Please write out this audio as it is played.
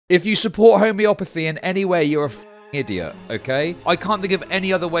If you support homeopathy in any way, you're a idiot, okay? I can't think of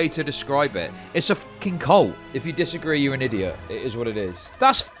any other way to describe it. It's a fucking cult. If you disagree, you're an idiot. It is what it is.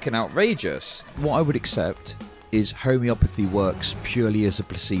 That's fucking outrageous. What I would accept is homeopathy works purely as a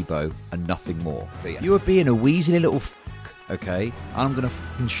placebo and nothing more. You are being a wheezy little okay? And I'm gonna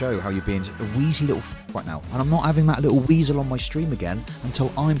fucking show how you're being a wheezy little right now. And I'm not having that little weasel on my stream again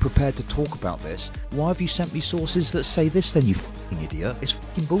until I'm prepared to talk about this. Why have you sent me sources that say this then, you fucking idiot? It's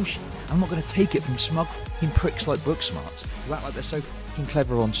fucking bullshit. I'm not gonna take it from smug fucking pricks like Booksmart who act like they're so fucking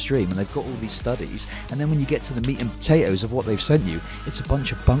clever on stream and they've got all these studies, and then when you get to the meat and potatoes of what they've sent you, it's a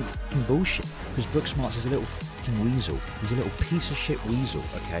bunch of bunk fucking bullshit. Because Booksmart is a little fucking weasel. He's a little piece of shit weasel,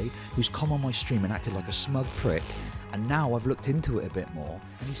 okay? Who's come on my stream and acted like a smug prick. And now I've looked into it a bit more,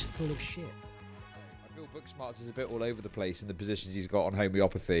 and he's full of shit. I feel Booksmart is a bit all over the place in the positions he's got on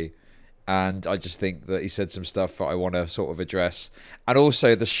homeopathy. And I just think that he said some stuff that I want to sort of address. And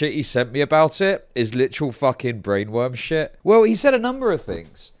also, the shit he sent me about it is literal fucking brainworm shit. Well, he said a number of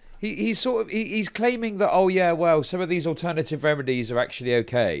things. He's claiming that, oh yeah, well, some of these alternative remedies are actually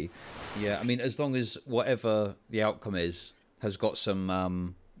okay. Yeah, I mean, as long as whatever the outcome is has got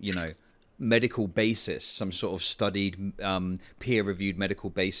some, you know, medical basis, some sort of studied, peer-reviewed medical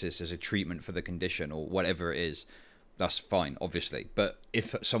basis as a treatment for the condition or whatever it is, that's fine, obviously. But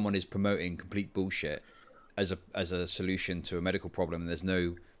if someone is promoting complete bullshit as a solution to a medical problem and there's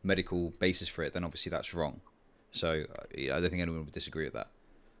no medical basis for it, then obviously that's wrong. So I don't think anyone would disagree with that.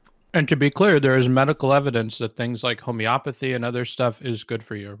 And to be clear, there is medical evidence that things like homeopathy and other stuff is good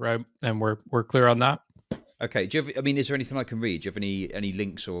for you, right? And we're clear on that. Okay. Do you have, I mean, is there anything I can read? Do you have any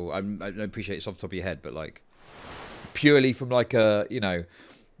links or I don't appreciate it's off the top of your head, but like purely from like a, you know,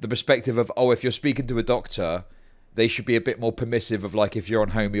 the perspective of, oh, if you're speaking to a doctor, they should be a bit more permissive of like if you're on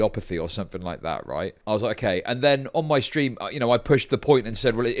homeopathy or something like that, right? I was like, okay. And then on my stream, you know, I pushed the point and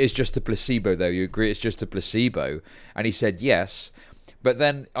said, well, it is just a placebo though. You agree it's just a placebo? And he said, yes. But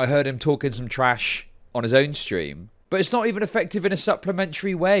then I heard him talking some trash on his own stream. But it's not even effective in a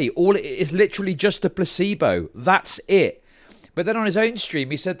supplementary way. All it is literally just a placebo. That's it. But then on his own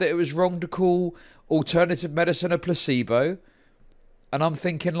stream, he said that it was wrong to call alternative medicine a placebo. And I'm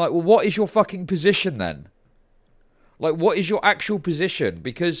thinking like, well, what is your fucking position then? Like, what is your actual position?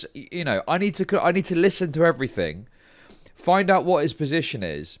 Because, you know, I need to listen to everything, find out what his position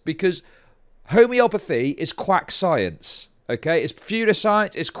is. Because homeopathy is quack science, okay? It's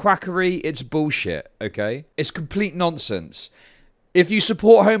pseudoscience, it's quackery, it's bullshit, okay? It's complete nonsense. If you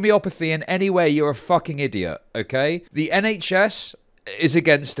support homeopathy in any way, you're a fucking idiot, okay? The NHS is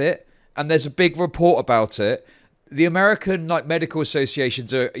against it, and there's a big report about it. The American like medical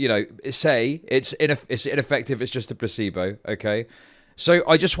associations are, you know, say it's ineffective. It's just a placebo. Okay, so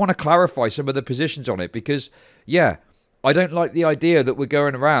I just want to clarify some of the positions on it because, yeah, I don't like the idea that we're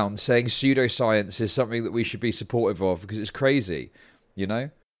going around saying pseudoscience is something that we should be supportive of because it's crazy. You know,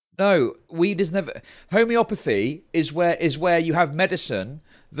 no, weed is never. Homeopathy is where you have medicine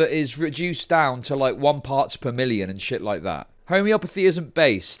that is reduced down to like 1 parts per million and shit like that. Homeopathy isn't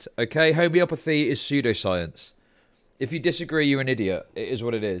based. Okay, homeopathy is pseudoscience. If you disagree, you're an idiot. It is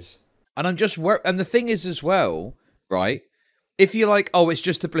what it is. And I'm just and the thing is as well, right? If you're like, oh, it's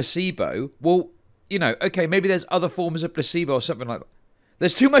just a placebo, well, you know, okay, maybe there's other forms of placebo or something like that.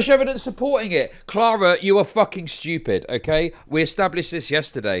 There's too much evidence supporting it. Clara, you are fucking stupid, okay? We established this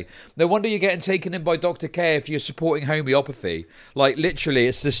yesterday. No wonder you're getting taken in by Dr. K if you're supporting homeopathy. Like, literally,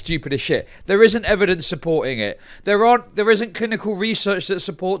 it's the stupidest shit. There isn't evidence supporting it. There isn't clinical research that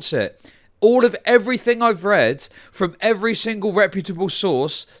supports it. All of everything I've read from every single reputable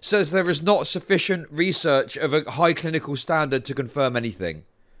source says there is not sufficient research of a high clinical standard to confirm anything.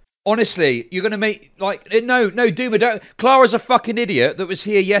 Honestly, you're going to make, like, no, Doomer, don't. Clara's a fucking idiot that was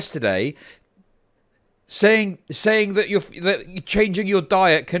here yesterday saying that changing your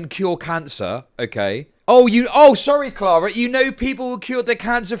diet can cure cancer, okay? Oh, sorry, Clara, you know people who cured their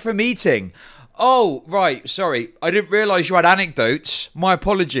cancer from eating. Oh, right, sorry. I didn't realise you had anecdotes. My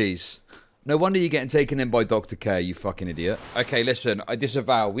apologies. No wonder you're getting taken in by Dr. K, you fucking idiot. Okay, listen, I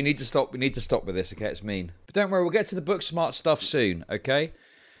disavow. We need to stop with this, okay? It's mean. But don't worry, we'll get to the Booksmart stuff soon, okay?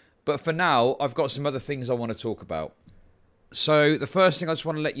 But for now, I've got some other things I want to talk about. So, the first thing I just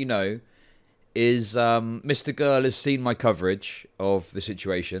want to let you know is Mr. Girl has seen my coverage of the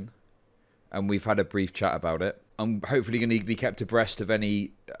situation. And we've had a brief chat about it. I'm hopefully going to be kept abreast of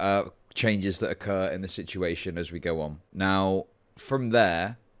any changes that occur in the situation as we go on. Now, from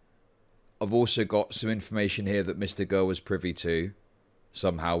there, I've also got some information here that Mr. Girl was privy to,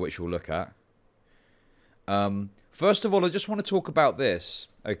 somehow, which we'll look at. First of all, I just want to talk about this,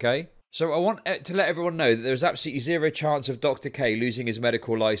 okay? So I want to let everyone know that there's absolutely zero chance of Dr. K losing his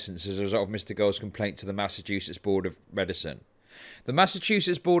medical license as a result of Mr. Girl's complaint to the Massachusetts Board of Medicine. The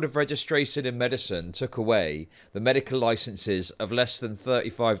Massachusetts Board of Registration in Medicine took away the medical licenses of less than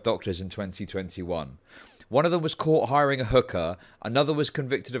 35 doctors in 2021. One of them was caught hiring a hooker, another was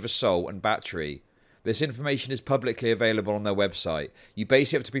convicted of assault and battery. This information is publicly available on their website. You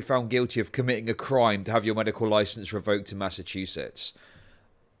basically have to be found guilty of committing a crime to have your medical license revoked in Massachusetts.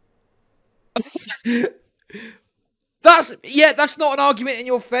 That's not an argument in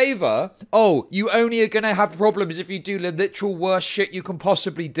your favor. Oh, you only are going to have problems if you do the literal worst shit you can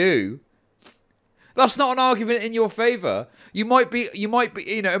possibly do. That's not an argument in your favor. It might be, it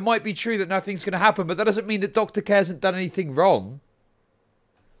might be true that nothing's going to happen, but that doesn't mean that Dr. K hasn't done anything wrong.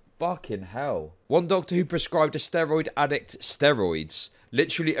 Fucking hell. One doctor who prescribed a steroid addict steroids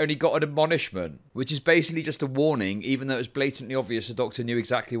literally only got an admonishment, which is basically just a warning, even though it was blatantly obvious the doctor knew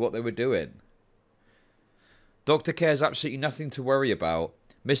exactly what they were doing. Dr. K has absolutely nothing to worry about.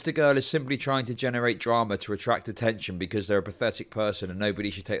 Mr. Girl is simply trying to generate drama to attract attention because they're a pathetic person and nobody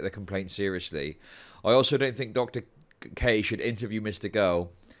should take their complaint seriously. I also don't think Dr. K should interview Mr.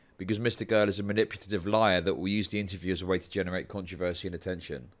 Girl because Mr. Girl is a manipulative liar that will use the interview as a way to generate controversy and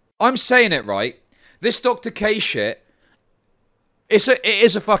attention. I'm saying it right. This Dr. K shit, it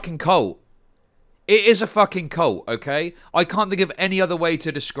is a fucking cult. It is a fucking cult, okay? I can't think of any other way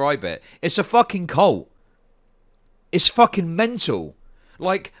to describe it. It's a fucking cult. It's fucking mental.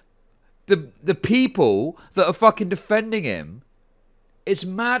 Like, the people that are fucking defending him, it's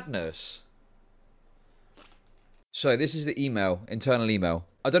madness. So, this is the email, internal email.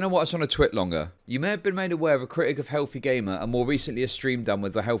 I don't know what's on a twit longer. You may have been made aware of a critic of Healthy Gamer and more recently a stream done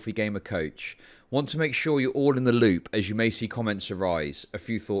with the Healthy Gamer coach. Want to make sure you're all in the loop as you may see comments arise. A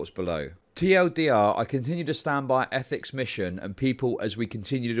few thoughts below. TLDR, I continue to stand by ethics mission and people as we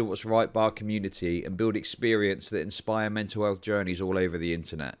continue to do what's right by our community and build experience that inspire mental health journeys all over the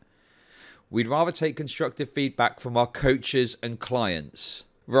internet. We'd rather take constructive feedback from our coaches and clients.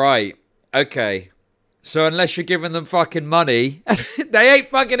 Right, okay. So unless you're giving them fucking money, they ain't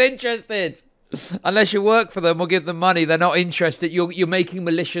fucking interested. Unless you work for them or give them money, they're not interested. You're making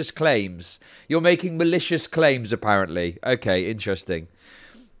malicious claims. You're making malicious claims, apparently. Okay, interesting.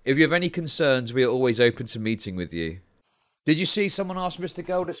 If you have any concerns, we are always open to meeting with you. Did you see someone ask Mr.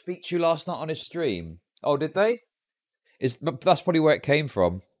 Girl to speak to you last night on his stream? Oh, did they? That's probably where it came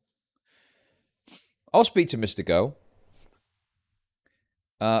from. I'll speak to Mr. Girl.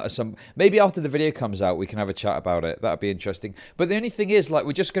 Maybe after the video comes out, we can have a chat about it. That'd be interesting. But the only thing is, like,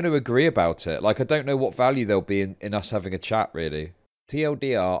 we're just going to agree about it. Like, I don't know what value there'll be in us having a chat, really.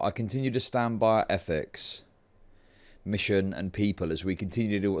 TLDR, I continue to stand by our ethics, mission, and people as we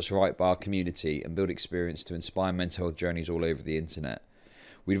continue to do what's right by our community and build experience to inspire mental health journeys all over the internet.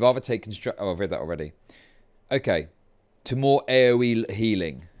 We'd rather take Oh, I've read that already. Okay. To more AoE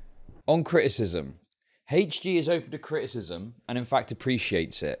healing. On criticism. HG is open to criticism and in fact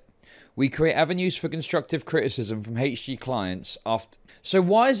appreciates it. We create avenues for constructive criticism from HG clients after... So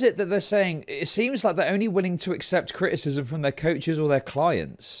why is it that they're saying... It seems like they're only willing to accept criticism from their coaches or their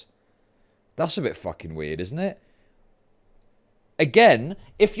clients. That's a bit fucking weird, isn't it? Again,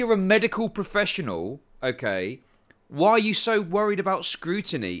 if you're a medical professional, okay, why are you so worried about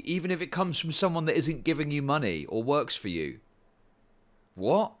scrutiny, even if it comes from someone that isn't giving you money or works for you?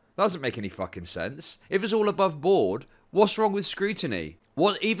 What? That doesn't make any fucking sense. If it's all above board, what's wrong with scrutiny?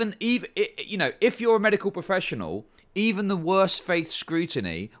 Even you know, if you're a medical professional, even the worst faith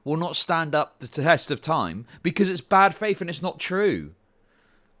scrutiny will not stand up to the test of time because it's bad faith and it's not true.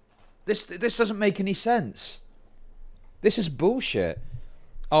 This doesn't make any sense. This is bullshit.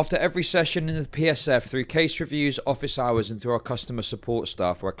 After every session in the PSF, through case reviews, office hours, and through our customer support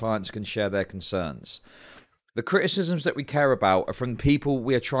staff where clients can share their concerns. The criticisms that we care about are from people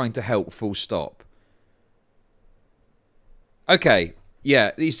we are trying to help, full stop. Okay,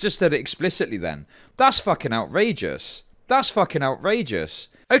 yeah, he's just said it explicitly then. That's fucking outrageous. That's fucking outrageous.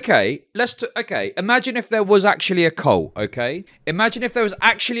 Okay, okay, imagine if there was actually a cult, okay? Imagine if there was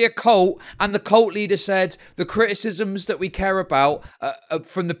actually a cult and the cult leader said the criticisms that we care about are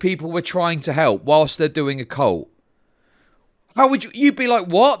from the people we're trying to help whilst they're doing a cult. How would you'd be like,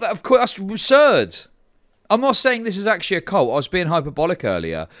 what? Of course, that's absurd. I'm not saying this is actually a cult. I was being hyperbolic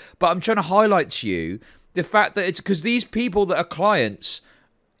earlier. But I'm trying to highlight to you the fact that it's because these people that are clients,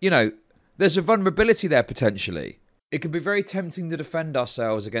 you know, there's a vulnerability there potentially. It can be very tempting to defend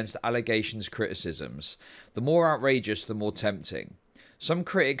ourselves against allegations, criticisms. The more outrageous, the more tempting. Some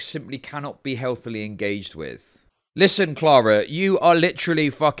critics simply cannot be healthily engaged with. Listen, Clara, you are literally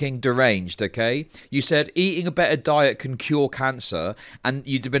fucking deranged, okay? You said eating a better diet can cure cancer, and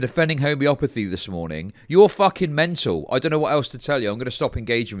you've been defending homeopathy this morning. You're fucking mental. I don't know what else to tell you. I'm going to stop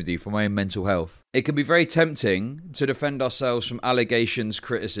engaging with you for my own mental health. It can be very tempting to defend ourselves from allegations,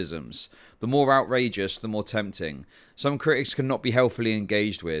 criticisms. The more outrageous, the more tempting. Some critics cannot be healthily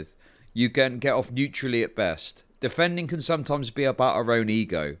engaged with. You can get off neutrally at best. Defending can sometimes be about our own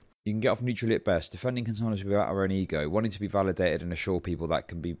ego. You can get off neutrally at best. Defending can sometimes be about our own ego, wanting to be validated and assure people that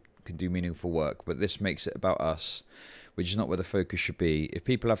can do meaningful work, but this makes it about us, which is not where the focus should be. If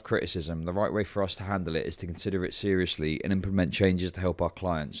people have criticism, the right way for us to handle it is to consider it seriously and implement changes to help our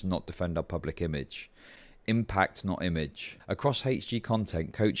clients, not defend our public image. Impact, not image. Across HG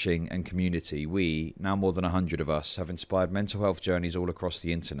content, coaching and community, we, now more than 100 of us, have inspired mental health journeys all across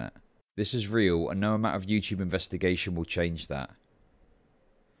the internet. This is real, and no amount of YouTube investigation will change that.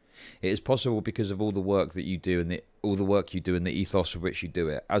 It is possible because of all the work that you do and the ethos with which you do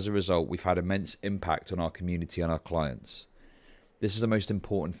it. As a result, we've had immense impact on our community and our clients. This is the most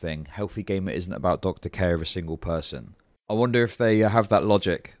important thing. Healthy Gamer isn't about doctor care of a single person. I wonder if they have that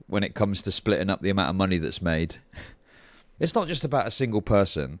logic when it comes to splitting up the amount of money that's made. It's not just about a single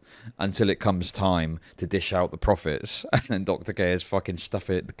person until it comes time to dish out the profits and then Dr. K is fucking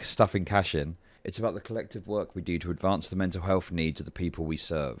stuffing cash in. It's about the collective work we do to advance the mental health needs of the people we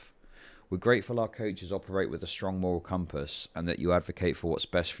serve. We're grateful our coaches operate with a strong moral compass and that you advocate for what's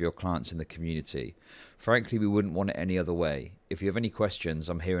best for your clients in the community. Frankly, we wouldn't want it any other way. If you have any questions,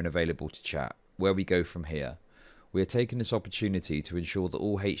 I'm here and available to chat. Where we go from here. We are taking this opportunity to ensure that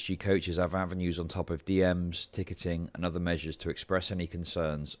all HG coaches have avenues on top of DMs, ticketing and other measures to express any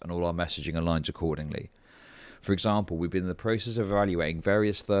concerns, and all our messaging aligns accordingly. For example, we've been in the process of evaluating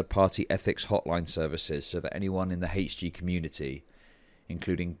various third-party ethics hotline services so that anyone in the HG community,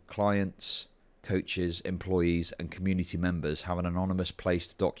 including clients, coaches, employees and community members, have an anonymous place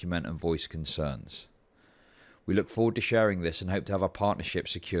to document and voice concerns. We look forward to sharing this and hope to have our partnership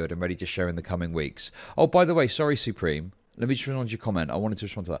secured and ready to share in the coming weeks. Oh, by the way, sorry, Supreme. Let me just respond to your comment. I wanted to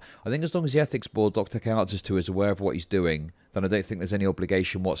respond to that. I think as long as the ethics board Dr. K answers to is aware of what he's doing, then I don't think there's any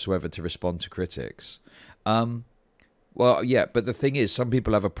obligation whatsoever to respond to critics. Well, yeah, but the thing is, some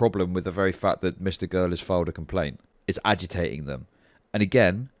people have a problem with the very fact that Mr. Girl has filed a complaint. It's agitating them. And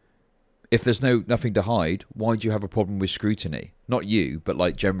again, if there's nothing to hide, why do you have a problem with scrutiny? Not you, but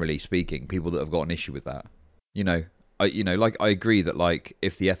like generally speaking, people that have got an issue with that. I agree that like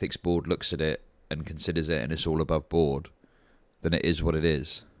if the ethics board looks at it and considers it and it's all above board, then it is what it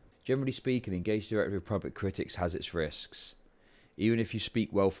is. Generally speaking, engaged directly with public critics has its risks. Even if you speak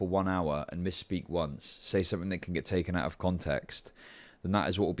well for 1 hour and misspeak once, say something that can get taken out of context, then that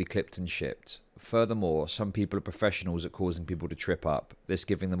is what will be clipped and shipped. Furthermore, some people are professionals at causing people to trip up, this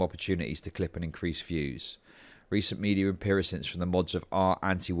giving them opportunities to clip and increase views. Recent media appearances from the mods of our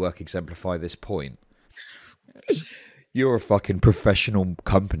anti-work exemplify this point. You're a fucking professional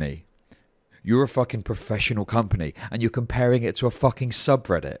company. You're a fucking professional company, and you're comparing it to a fucking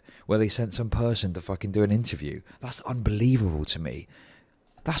subreddit where they sent some person to fucking do an interview. That's unbelievable to me.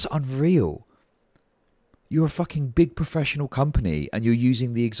 That's unreal. You're a fucking big professional company, and you're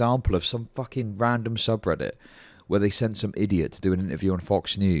using the example of some fucking random subreddit where they sent some idiot to do an interview on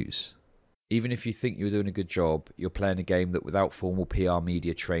Fox News. Even if you think you're doing a good job, you're playing a game that without formal PR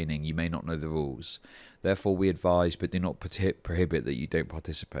media training, you may not know the rules. Therefore, we advise but do not prohibit that you don't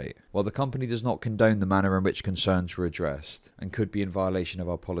participate. While the company does not condone the manner in which concerns were addressed and could be in violation of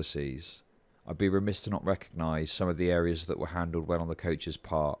our policies, I'd be remiss to not recognise some of the areas that were handled well on the coach's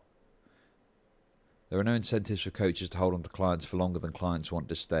part. There are no incentives for coaches to hold on to clients for longer than clients want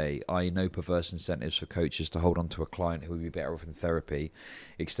to stay, i.e. no perverse incentives for coaches to hold on to a client who would be better off in therapy,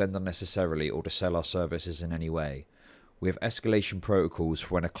 extend unnecessarily, or to sell our services in any way. We have escalation protocols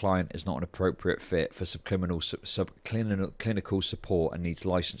for when a client is not an appropriate fit for subclinical support and needs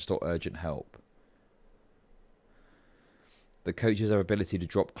licensed or urgent help. The coaches have ability to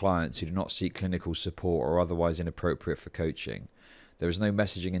drop clients who do not seek clinical support or are otherwise inappropriate for coaching. There is no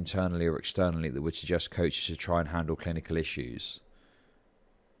messaging internally or externally that would suggest coaches should try and handle clinical issues.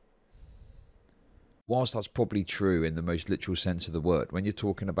 Whilst that's probably true in the most literal sense of the word, when you're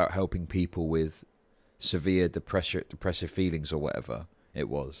talking about helping people with severe depressive feelings or whatever it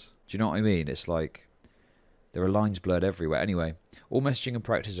was, do you know what I mean? It's like there are lines blurred everywhere. Anyway, all messaging and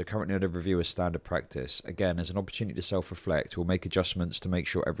practice are currently under review as standard practice. Again, as an opportunity to self-reflect, we'll make adjustments to make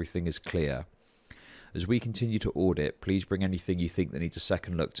sure everything is clear. As we continue to audit, please bring anything you think that needs a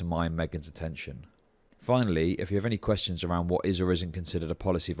second look to my and Megan's attention. Finally, if you have any questions around what is or isn't considered a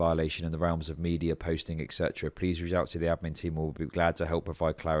policy violation in the realms of media, posting, etc., please reach out to the admin team and we'll be glad to help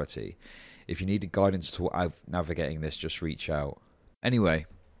provide clarity. If you needed guidance to navigating this, just reach out. Anyway,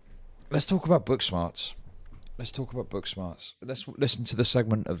 let's talk about Booksmarts. Let's listen to the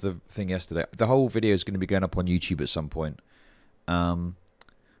segment of the thing yesterday. The whole video is going to be going up on YouTube at some point.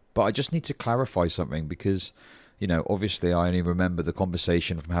 But I just need to clarify something because, you know, obviously I only remember the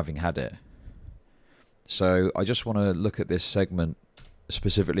conversation from having had it. So I just want to look at this segment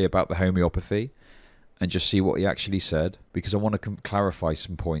specifically about the homeopathy and just see what he actually said, because I want to clarify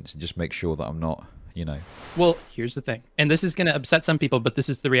some points and just make sure that I'm not, you know. Well, here's the thing, and this is going to upset some people, but this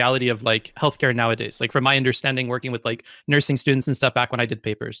is the reality of like healthcare nowadays. Like from my understanding, working with like nursing students and stuff back when I did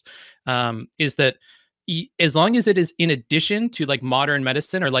papers, is that as long as it is in addition to like modern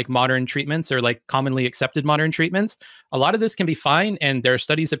medicine or like modern treatments or like commonly accepted modern treatments, a lot of this can be fine. And there are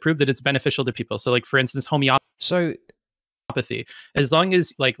studies that prove that it's beneficial to people. So like, for instance, homeopathy, as long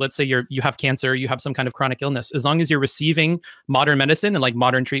as like, let's say you have cancer, you have some kind of chronic illness, as long as you're receiving modern medicine and like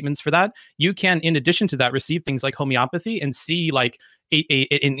modern treatments for that, you can, in addition to that, receive things like homeopathy and see like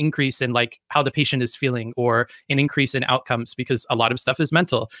an increase in like how the patient is feeling or an increase in outcomes, because a lot of stuff is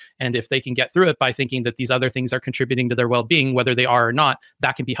mental. And if they can get through it by thinking that these other things are contributing to their well-being, whether they are or not,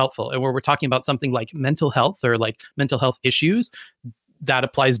 that can be helpful. And where we're talking about something like mental health or like mental health issues, that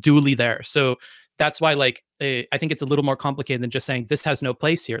applies dually there. So that's why, like, I think it's a little more complicated than just saying this has no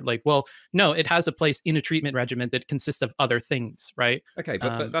place here. Like, well, no, it has a place in a treatment regimen that consists of other things, right? Okay,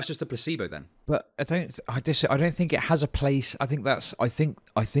 but that's just a placebo then. But I don't think it has a place. I think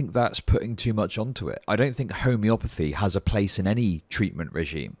that's putting too much onto it. I don't think homeopathy has a place in any treatment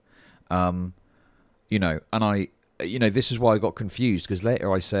regime. You know, and this is why I got confused, because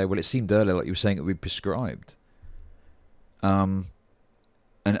later I said, well, it seemed earlier like you were saying it would be prescribed.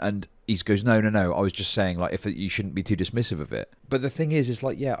 And he goes, no, I was just saying, like, if you shouldn't be too dismissive of it. But the thing is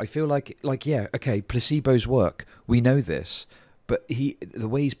like, yeah, I feel like, yeah, okay, placebos work. We know this. But the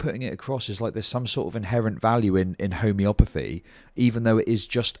way he's putting it across is like there's some sort of inherent value in homeopathy, even though it is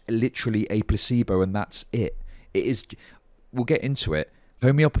just literally a placebo and that's it. It is, we'll get into it.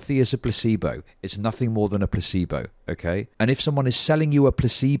 Homeopathy is a placebo. It's nothing more than a placebo, okay? And if someone is selling you a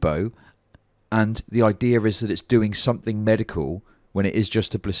placebo and the idea is that it's doing something medical when it is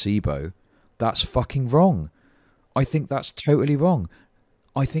just a placebo, that's fucking wrong. I think that's totally wrong.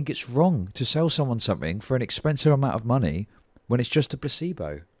 I think it's wrong to sell someone something for an expensive amount of money when it's just a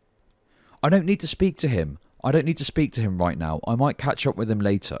placebo. I don't need to speak to him. Right now. I might catch up with him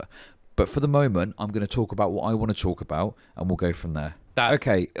later. But for the moment, I'm going to talk about what I want to talk about, and we'll go from there.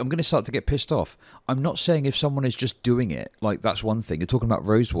 Okay, I'm going to start to get pissed off. I'm not saying if someone is just doing it, like that's one thing. You're talking about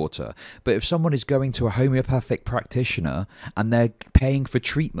rosewater. But if someone is going to a homeopathic practitioner and they're paying for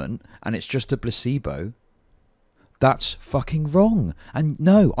treatment and it's just a placebo, that's fucking wrong. And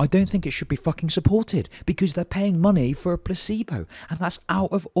no, I don't think it should be fucking supported, because they're paying money for a placebo, and that's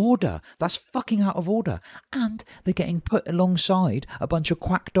out of order. That's fucking out of order. And they're getting put alongside a bunch of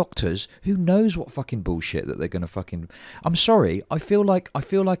quack doctors who knows what fucking bullshit that they're going to fucking... I'm sorry, I feel like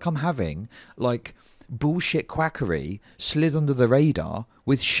I'm having like bullshit quackery slid under the radar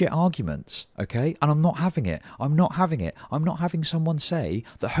with shit arguments, okay? And I'm not having it. I'm not having someone say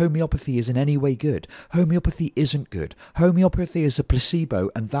that homeopathy is in any way good. Homeopathy isn't good. Homeopathy is a placebo,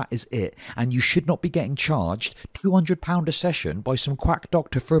 and that is it. And you should not be getting charged £200 a session by some quack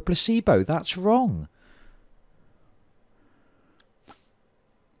doctor for a placebo. That's wrong.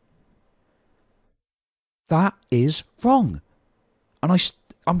 That is wrong. And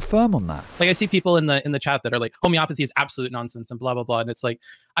I'm firm on that. Like, I see people in the chat that are like, homeopathy is absolute nonsense and blah, blah, blah. And it's like,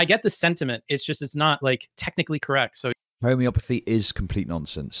 I get the sentiment. It's just, it's not like technically correct. So homeopathy is complete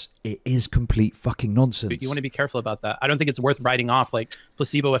nonsense. It is complete fucking nonsense. You want to be careful about that. I don't think it's worth writing off like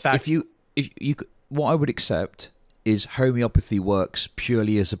placebo effects. If you what I would accept is homeopathy works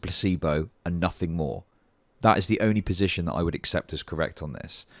purely as a placebo and nothing more. That is the only position that I would accept as correct on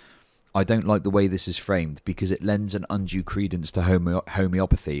this. I don't like the way this is framed, because it lends an undue credence to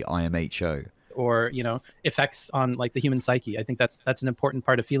homeopathy, IMHO. Or, you know, effects on like the human psyche. I think that's an important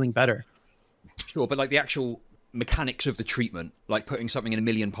part of feeling better. Sure, but like the actual mechanics of the treatment, like putting something in 1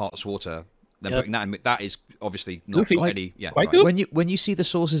 million parts water, then putting that in, that is obviously not any... Yeah, right. When you see the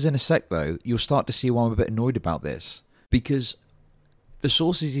sources in a sec, though, you'll start to see why I'm a bit annoyed about this. Because the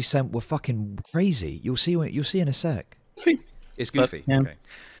sources he sent were fucking crazy. You'll see in a sec. It's goofy. But, yeah. Okay.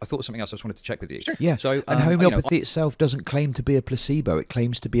 I thought something else I just wanted to check with you. Sure. Yeah. So, and homeopathy itself doesn't claim to be a placebo. It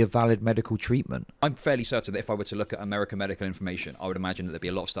claims to be a valid medical treatment. I'm fairly certain that if I were to look at American medical information, I would imagine that there'd be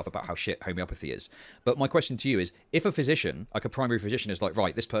a lot of stuff about how shit homeopathy is. But my question to you is, if a physician, like a primary physician, is like,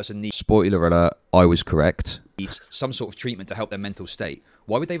 right, this person needs Spoiler alert, I was correct. some sort of treatment to help their mental state,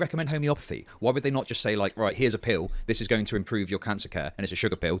 Why would they recommend homeopathy? Why would they not just say like, right, here's a pill, this is going to improve your cancer care, and it's a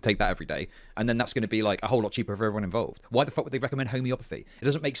sugar pill, take that every day, and then that's going to be like a whole lot cheaper for everyone involved? Why the fuck would they recommend homeopathy? It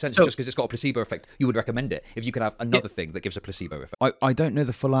doesn't make sense. Just because it's got a placebo effect, you would recommend it if you could have another thing that gives a placebo effect. I don't know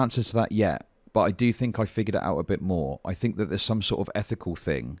the full answer to that yet, but I do think I figured it out a bit more. I think that there's some sort of ethical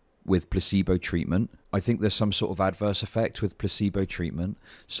thing with placebo treatment. I think there's some sort of adverse effect with placebo treatment.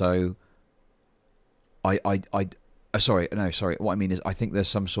 So sorry. What I mean is I think there's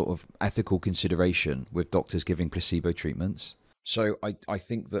some sort of ethical consideration with doctors giving placebo treatments. So I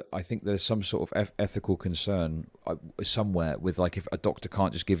think there's some sort of ethical concern somewhere with, like, if a doctor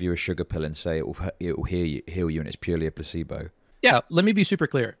can't just give you a sugar pill and say it will heal you and it's purely a placebo. Yeah, let me be super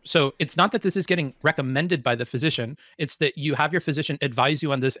clear. So it's not that this is getting recommended by the physician. It's that you have your physician advise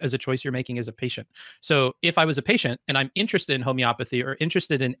you on this as a choice you're making as a patient. So if I was a patient and I'm interested in homeopathy or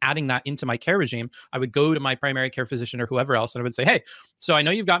interested in adding that into my care regime, I would go to my primary care physician or whoever else, and I would say, hey, so I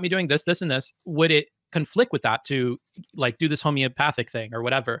know you've got me doing this, this, and this. Would it conflict with that to like do this homeopathic thing or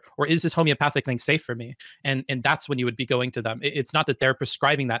whatever? Or is this homeopathic thing safe for me? And that's when you would be going to them. It's not that they're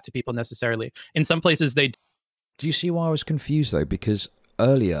prescribing that to people necessarily. In some places they Do you see why I was confused, though? Because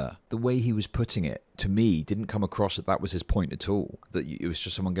earlier, the way he was putting it, to me, didn't come across that was his point at all. That it was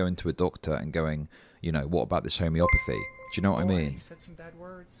just someone going to a doctor and going, you know, what about this homeopathy? Do you know what I mean? He said some bad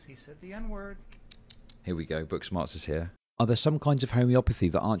words. He said the N-word. Here we go. Booksmarts is here. Are there some kinds of homeopathy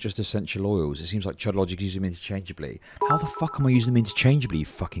that aren't just essential oils? It seems like Chud Logic uses them interchangeably. How the fuck am I using them interchangeably, you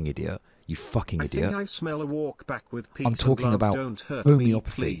fucking idiot? You fucking idiot. I think I smell a walk back with peace. I'm talking and love. about Don't hurt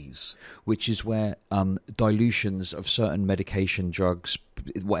homeopathy, me, please. which is where dilutions of certain medication, drugs,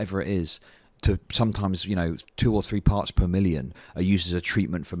 whatever it is, to sometimes, you know, 2 or 3 parts per million are used as a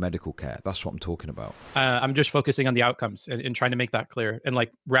treatment for medical care. That's what I'm talking about. I'm just focusing on the outcomes and trying to make that clear and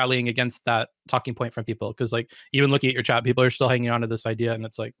like rallying against that talking point from people. Because like even looking at your chat, people are still hanging on to this idea, and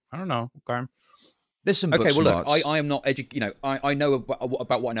it's like, I don't know. Okay. Listen, Okay, well, look, Booksmarts, I am not I know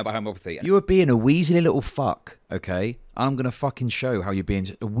about what I know about homeopathy. you are being a wheezy little fuck, okay? I'm gonna fucking show how you're being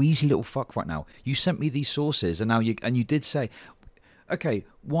a wheezy little fuck right now. You sent me these sources, and now you did say, okay,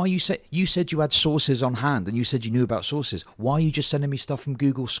 why you said you had sources on hand, and you said you knew about sources. Why are you just sending me stuff from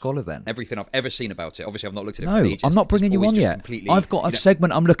Google Scholar then? Everything I've ever seen about it. Obviously, I've not looked at it No, for ages. I'm not bringing It's you always on just yet. completely, I've got a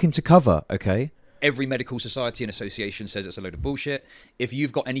segment I'm looking to cover, okay? Every medical society and association says it's a load of bullshit. If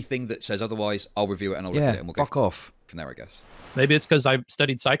you've got anything that says otherwise, I'll review it and I'll look at it, and we'll go fuck off. from there, I guess. Maybe it's because I've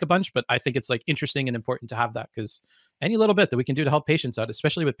studied psych a bunch, but I think it's like interesting and important to have that, because any little bit that we can do to help patients out,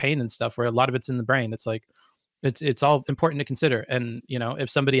 especially with pain and stuff, where a lot of it's in the brain, it's like it's all important to consider. And you know,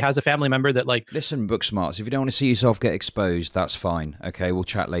 if somebody has a family member that like, Listen, Booksmarts, if you don't want to see yourself get exposed, that's fine. Okay, we'll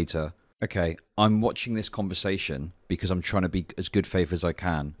chat later. Okay, I'm watching this conversation because I'm trying to be as good faith as I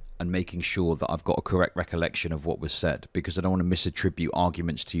can and making sure that I've got a correct recollection of what was said, because I don't want to misattribute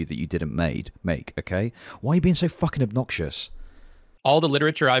arguments to you that you didn't make, okay? Why are you being so fucking obnoxious? all the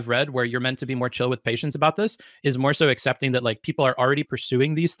literature I've read where you're meant to be more chill with patients about this is more so accepting that like people are already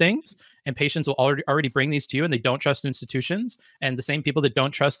pursuing these things and patients will already bring these to you and they don't trust institutions. And the same people that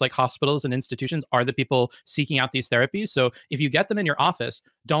don't trust like hospitals and institutions are the people seeking out these therapies. So if you get them in your office,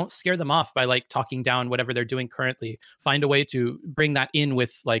 don't scare them off by like talking down whatever they're doing currently. Find a way to bring that in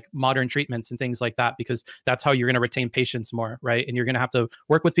with like modern treatments and things like that, because that's how you're going to retain patients more, right? And you're going to have to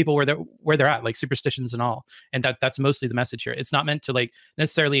work with people where they're at, like superstitions and all. And that's mostly the message here. It's not meant to like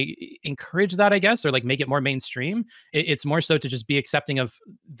necessarily encourage that, I guess, or like make it more mainstream. It's more so to just be accepting of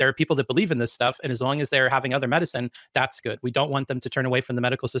there are people that believe in this stuff, and as long as they're having other medicine, that's good. We don't want them to turn away from the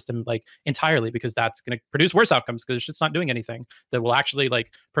medical system like entirely, because that's going to produce worse outcomes, because it's just not doing anything that will actually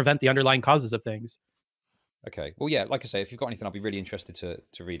like prevent the underlying causes of things. Okay. Well, yeah, like I say, if you've got anything, I'll be really interested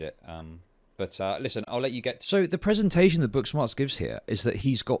to read it. But listen, I'll let you get... So the presentation that Booksmart gives here is that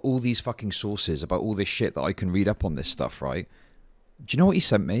he's got all these fucking sources about all this shit that I can read up on this stuff, right? Do you know what he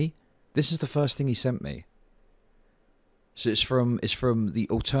sent me? This is the first thing he sent me. So it's from the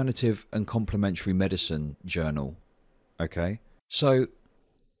Alternative and Complementary Medicine Journal. Okay? So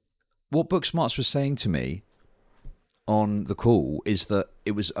what Booksmarts was saying to me on the call is that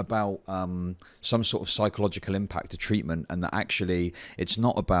it was about some sort of psychological impact to treatment, and that actually it's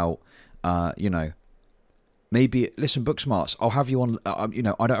not about maybe, listen, Booksmarts, I'll have you on, I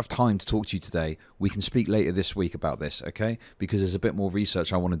don't have time to talk to you today. We can speak later this week about this, okay? Because there's a bit more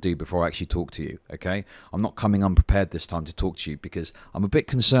research I want to do before I actually talk to you, okay? I'm not coming unprepared this time to talk to you because I'm a bit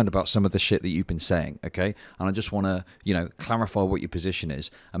concerned about some of the shit that you've been saying, okay? And I just want to, clarify what your position is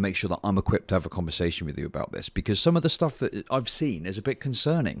and make sure that I'm equipped to have a conversation with you about this, because some of the stuff that I've seen is a bit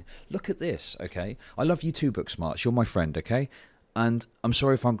concerning. Look at this, okay? I love you too, Booksmarts. You're my friend, okay? And I'm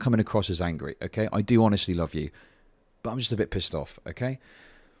sorry if I'm coming across as angry, okay? I do honestly love you. but I'm just a bit pissed off, okay?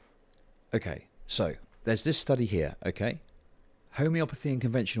 Okay, so there's this study here, okay? Homeopathy and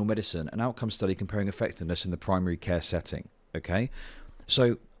conventional medicine, an outcome study comparing effectiveness in the primary care setting, okay?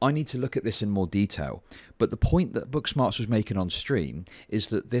 So I need to look at this in more detail, but the point that Booksmarts was making on stream is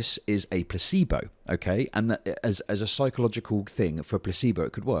that this is a placebo, okay? And that as a psychological thing for a placebo,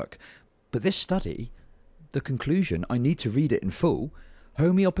 it could work. But this study, the conclusion, I need to read it in full,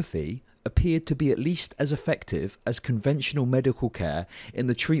 homeopathy appeared to be at least as effective as conventional medical care in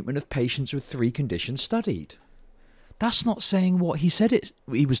the treatment of patients with 3 conditions studied. That's not saying what he said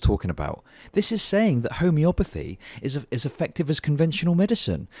he was talking about. This is saying that homeopathy is as effective as conventional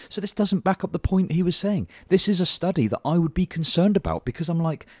medicine. So this doesn't back up the point he was saying. This is a study that I would be concerned about because I'm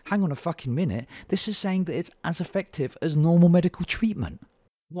like, hang on a fucking minute. This is saying that it's as effective as normal medical treatment.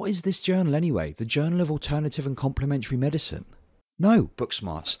 What is this journal anyway? The Journal of Alternative and Complementary Medicine? No,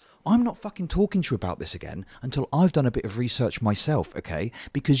 Booksmarts. I'm not fucking talking to you about this again until I've done a bit of research myself, okay?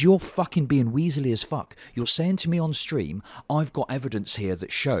 Because you're fucking being weaselly as fuck. You're saying to me on stream, I've got evidence here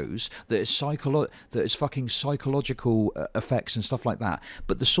that shows that it's fucking psychological effects and stuff like that.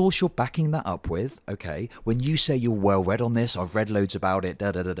 But the source you're backing that up with, okay, when you say you're well read on this, I've read loads about it,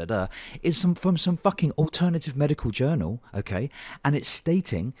 is from some fucking alternative medical journal, okay? And it's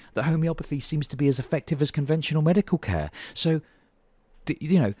stating that homeopathy seems to be as effective as conventional medical care. So,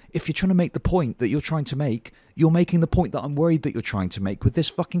 you know, if you're trying to make the point that you're trying to make, you're making the point that I'm worried that you're trying to make with this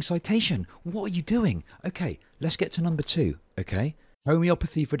fucking citation. What are you doing? Okay, let's get to number 2, okay?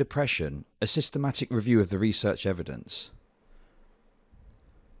 Homeopathy for depression, a systematic review of the research evidence.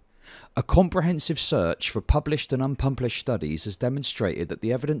 A comprehensive search for published and unpublished studies has demonstrated that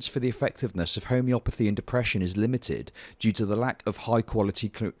the evidence for the effectiveness of homeopathy in depression is limited due to the lack of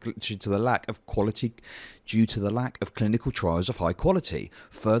clinical trials of high quality.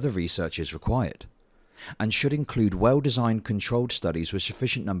 Further research is required, and should include well-designed controlled studies with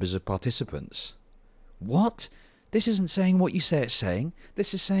sufficient numbers of participants. What? This isn't saying what you say it's saying.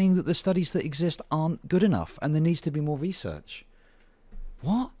 This is saying that the studies that exist aren't good enough and there needs to be more research.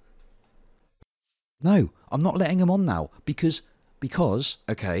 What? No, I'm not letting him on now because,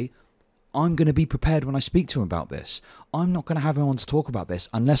 okay, I'm going to be prepared when I speak to him about this. I'm not going to have him on to talk about this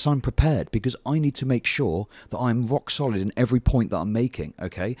unless I'm prepared because I need to make sure that I'm rock solid in every point that I'm making,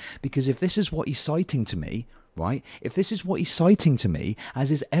 okay? Because if this is what he's citing to me, right? If this is what he's citing to me as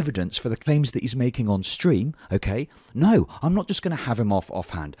his evidence for the claims that he's making on stream, okay? No, I'm not just going to have him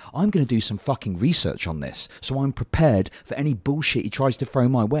offhand. I'm going to do some fucking research on this so I'm prepared for any bullshit he tries to throw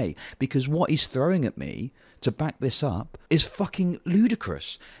my way because what he's throwing at me to back this up is fucking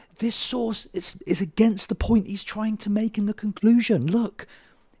ludicrous. This source is against the point he's trying to make in the conclusion. Look,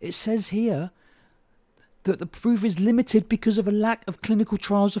 it says here that the proof is limited because of a lack of clinical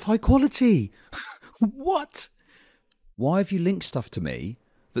trials of high quality. What? Why have you linked stuff to me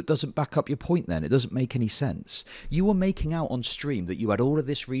that doesn't back up your point then? It doesn't make any sense. You were making out on stream that you had all of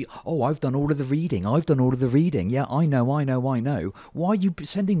this I've done all of the reading. Yeah, I know. Why are you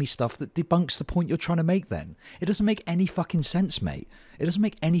sending me stuff that debunks the point you're trying to make then? It doesn't make any fucking sense, mate. It doesn't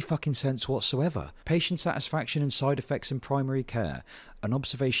make any fucking sense whatsoever. Patient satisfaction and side effects in primary care. An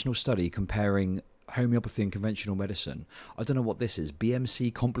observational study comparing homeopathy and conventional medicine. I don't know what this is.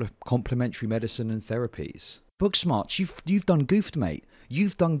 BMC, complementary medicine and therapies. Booksmart, you've done goofed, mate.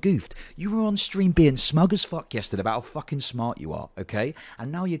 You've done goofed. You were on stream being smug as fuck yesterday about how fucking smart you are, okay?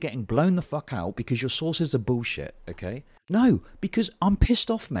 And now you're getting blown the fuck out because your sources are bullshit, okay? No, because I'm pissed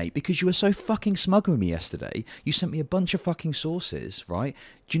off, mate, because you were so fucking smug with me yesterday. You sent me a bunch of fucking sources, right?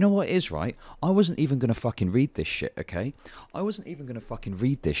 Do you know what it is, right? I wasn't even going to fucking read this shit, okay? I wasn't even going to fucking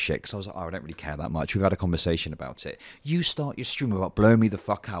read this shit because I was like, oh, I don't really care that much. We've had a conversation about it. You start your stream about blowing me the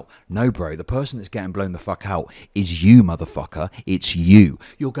fuck out. No, bro, the person that's getting blown the fuck out is you, motherfucker. It's you.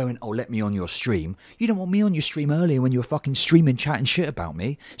 You're going, oh, let me on your stream. You don't want me on your stream earlier when you were fucking streaming, chatting shit about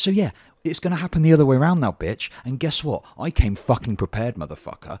me. So yeah, it's going to happen the other way around now, bitch. And guess what? I came fucking prepared,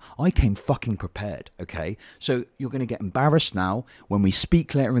 motherfucker. I came fucking prepared, okay? So you're going to get embarrassed now. When we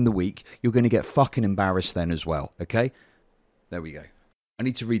speak later in the week, you're going to get fucking embarrassed then as well, okay? There we go. I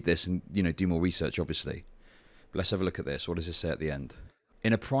need to read this and, do more research, obviously. But let's have a look at this. What does it say at the end?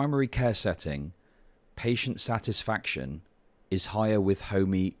 In a primary care setting, patient satisfaction is higher with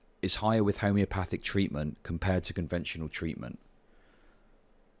homeopathic treatment compared to conventional treatment.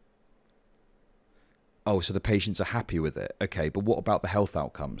 Oh, so the patients are happy with it. Okay, but what about the health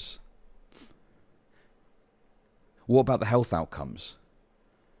outcomes? What about the health outcomes?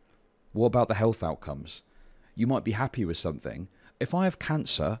 What about the health outcomes? You might be happy with something. If I have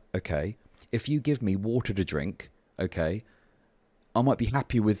cancer, okay, if you give me water to drink, okay, I might be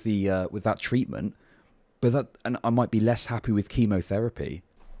happy with the with that treatment. and I might be less happy with chemotherapy,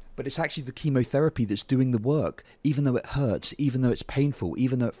 but it's actually the chemotherapy that's doing the work, even though it hurts, even though it's painful,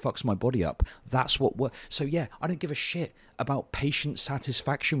 even though it fucks my body up. That's what works. So yeah, I don't give a shit about patient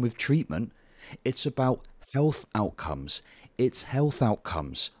satisfaction with treatment. It's about health outcomes. It's health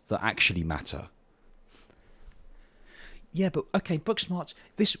outcomes that actually matter. Yeah, but okay, Booksmart,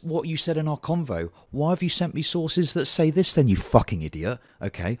 this what you said in our convo. Why have you sent me sources that say this then, you fucking idiot?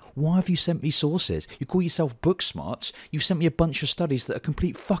 Okay, why have you sent me sources? You call yourself Booksmarts. You've sent me a bunch of studies that are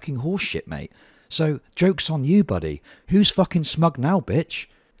complete fucking horseshit, mate. So, joke's on you, buddy. Who's fucking smug now, bitch?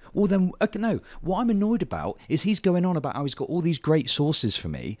 Well then, okay, no, what I'm annoyed about is he's going on about how he's got all these great sources for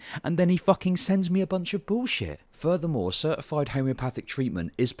me, and then he fucking sends me a bunch of bullshit. Furthermore, certified homeopathic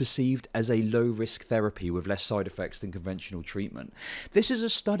treatment is perceived as a low-risk therapy with less side effects than conventional treatment. This is a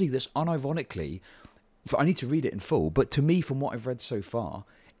study that's unironically, I need to read it in full, but to me, from what I've read so far,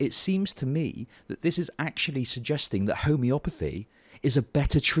 it seems to me that this is actually suggesting that homeopathy is a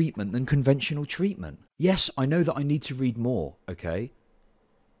better treatment than conventional treatment. Yes, I know that I need to read more, okay?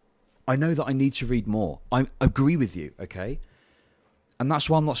 I know that I need to read more. I agree with you, okay? And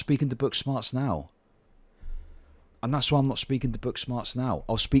that's why I'm not speaking to Booksmarts now.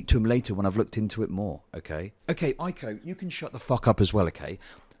 I'll speak to him later when I've looked into it more, okay? Okay, Aiko, you can shut the fuck up as well, okay?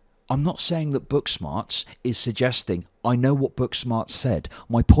 I'm not saying that Booksmarts is suggesting I know what Booksmarts said.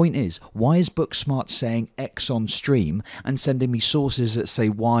 My point is, why is Booksmarts saying X on stream and sending me sources that say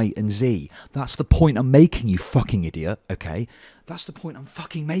Y and Z? That's the point I'm making, you fucking idiot, okay? That's the point I'm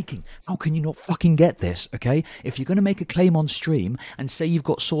fucking making. How can you not fucking get this, okay? If you're going to make a claim on stream and say you've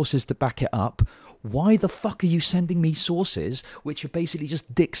got sources to back it up, why the fuck are you sending me sources which are basically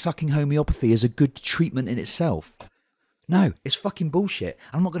just dick-sucking homeopathy as a good treatment in itself? No, it's fucking bullshit.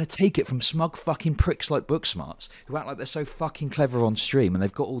 I'm not going to take it from smug fucking pricks like Booksmarts who act like they're so fucking clever on stream and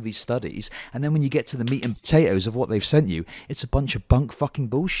they've got all these studies, and then when you get to the meat and potatoes of what they've sent you, it's a bunch of bunk fucking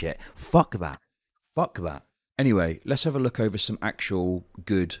bullshit. Fuck that. Fuck that. Anyway, let's have a look over some actual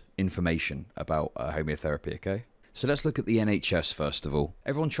good information about homeotherapy, okay? So let's look at the NHS first of all.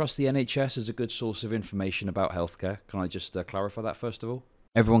 Everyone trusts the NHS as a good source of information about healthcare. Can I just clarify that first of all?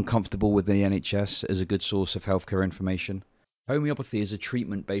 Everyone comfortable with the NHS as a good source of healthcare information? Homeopathy is a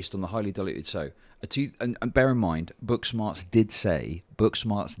treatment based on the highly diluted. So, and bear in mind, Booksmarts did say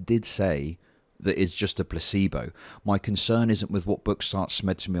that it's just a placebo. My concern isn't with what Booksmarts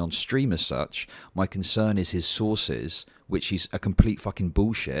said to me on stream as such. My concern is his sources, which he's a complete fucking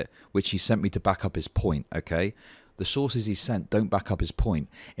bullshit, which he sent me to back up his point, okay? The sources he sent don't back up his point.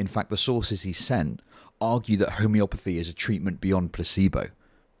 In fact, the sources he sent argue that homeopathy is a treatment beyond placebo,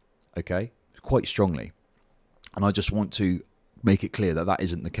 okay? Quite strongly. And I just want to make it clear that that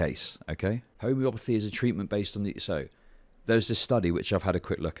isn't the case, okay? Homeopathy is a treatment based on the... So, there's this study which I've had a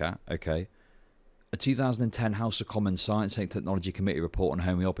quick look at, okay? A 2010 House of Commons Science and Technology Committee report on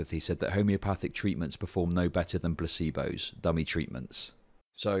homeopathy said that homeopathic treatments perform no better than placebos, dummy treatments.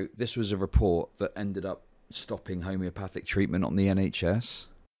 So this was a report that ended up stopping homeopathic treatment on the NHS.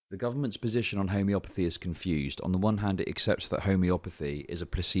 The government's position on homeopathy is confused. On the one hand, it accepts that homeopathy is a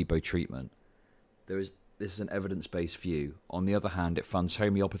placebo treatment. This is an evidence-based view. On the other hand, it funds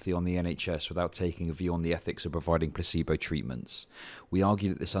homeopathy on the NHS without taking a view on the ethics of providing placebo treatments. We argue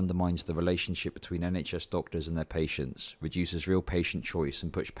that this undermines the relationship between NHS doctors and their patients, reduces real patient choice,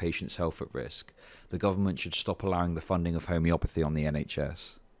 and puts patients' health at risk. The government should stop allowing the funding of homeopathy on the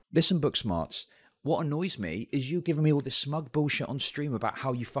NHS. Listen, Booksmarts, what annoys me is you giving me all this smug bullshit on stream about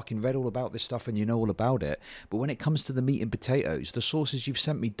how you fucking read all about this stuff and you know all about it, but when it comes to the meat and potatoes, the sources you've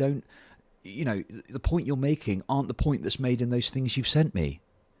sent me don't... You know, the point you're making aren't the point that's made in those things you've sent me.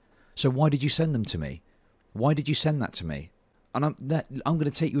 So why did you send them to me? Why did you send that to me? And I'm going to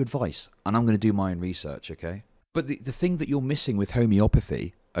take your advice, and I'm going to do my own research, okay? But the thing that you're missing with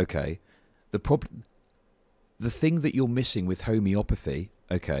homeopathy, okay? The thing that you're missing with homeopathy,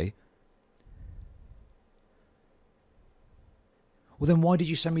 okay? Well, then why did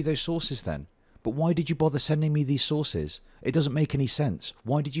you send me those sources then? But why did you bother sending me these sources? It doesn't make any sense.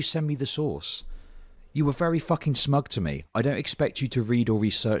 Why did you send me the source? You were very fucking smug to me. I don't expect you to read or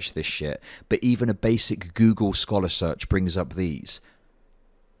research this shit, but even a basic Google Scholar search brings up these.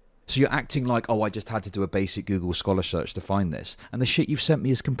 So you're acting like, oh, I just had to do a basic Google Scholar search to find this, and the shit you've sent me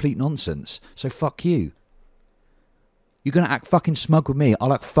is complete nonsense. So fuck you. You're gonna act fucking smug with me,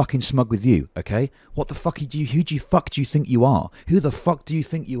 I'll act fucking smug with you, okay? What the fuck who do you fuck do you think you are? Who the fuck do you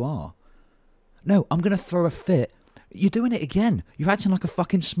think you are? No, I'm going to throw a fit You're doing it again. You're acting like a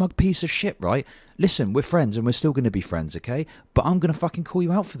fucking smug piece of shit, right? Listen, we're friends and we're still going to be friends, okay? But I'm going to fucking call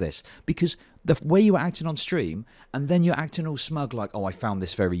you out for this because the way you were acting on stream and then you're acting all smug like, oh, I found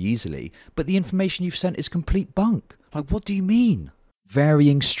this very easily. But the information you've sent is complete bunk. Like, what do you mean?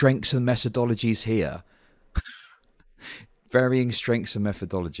 Varying strengths and methodologies here. Varying strengths and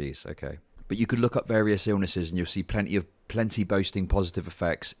methodologies, okay. But you could look up various illnesses and you'll see plenty boasting positive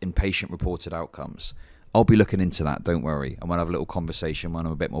effects in patient-reported outcomes. I'll be looking into that, don't worry. And we'll have a little conversation when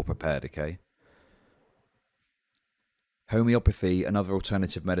I'm a bit more prepared, okay? Homeopathy and other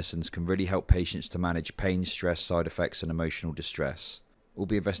alternative medicines can really help patients to manage pain, stress, side effects, and emotional distress. We'll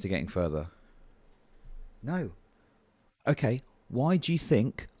be investigating further. No. Okay, why do you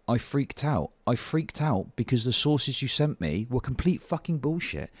think I freaked out? I freaked out because the sources you sent me were complete fucking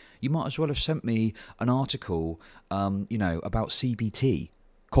bullshit. You might as well have sent me an article, you know, about CBT.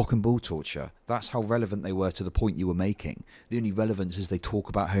 Cock and bull torture. That's how relevant they were to the point you were making. The only relevance is they talk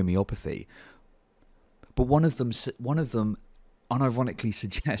about homeopathy. But one of them unironically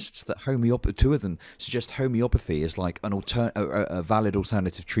suggests that two of them suggest homeopathy is like a valid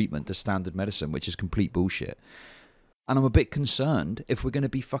alternative treatment to standard medicine, which is complete bullshit. And I'm a bit concerned if we're going to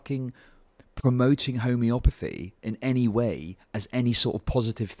be fucking promoting homeopathy in any way as any sort of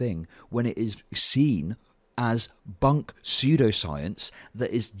positive thing when it is seen as bunk pseudoscience that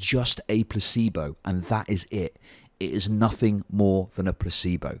is just a placebo, and that is it. It is nothing more than a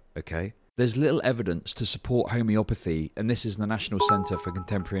placebo, okay? There's little evidence to support homeopathy, and this is the National Centre for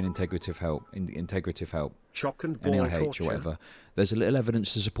Contemporary and Integrative Health, Shock and ball NIH torture. or whatever. There's a little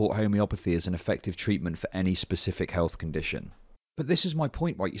evidence to support homeopathy as an effective treatment for any specific health condition. But this is my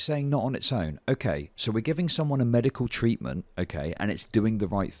point, right? You're saying not on its own. Okay, so we're giving someone a medical treatment, okay, and it's doing the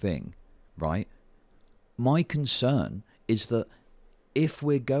right thing, right? My concern is that if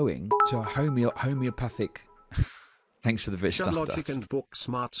we're going to a homeopathic... Thanks for the bit stuff. Logic and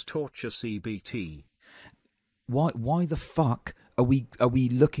Booksmart's torture CBT. Why the fuck are we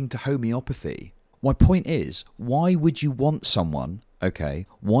looking to homeopathy? My point is, why would you want someone, okay,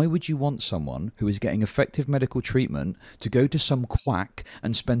 why would you want someone who is getting effective medical treatment to go to some quack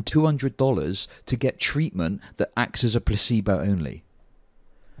and spend $200 to get treatment that acts as a placebo only?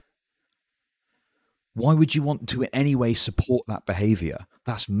 Why would you want to in any way support that behavior?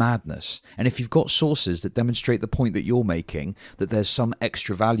 That's madness. And if you've got sources that demonstrate the point that you're making, that there's some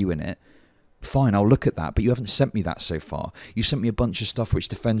extra value in it, fine, I'll look at that. But you haven't sent me that so far. You sent me a bunch of stuff which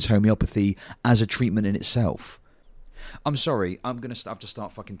defends homeopathy as a treatment in itself. I'm sorry, I'm going to have to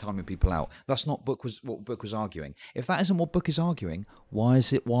start fucking timing people out. That's not what Book was arguing. If that isn't what Book is arguing, why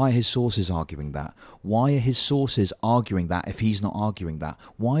are his sources arguing that? Why are his sources arguing that if he's not arguing that?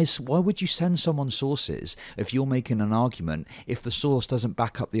 Why would you send someone sources if you're making an argument if the source doesn't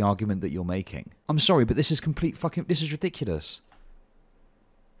back up the argument that you're making? I'm sorry, but this is this is ridiculous.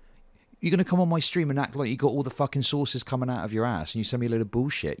 You're going to come on my stream and act like you got all the fucking sources coming out of your ass and you send me a load of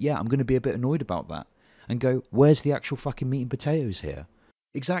bullshit. Yeah, I'm going to be a bit annoyed about that. And go, where's the actual fucking meat and potatoes here?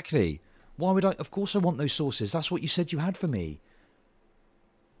 Exactly. Why would I? Of course I want those sources. That's what you said you had for me.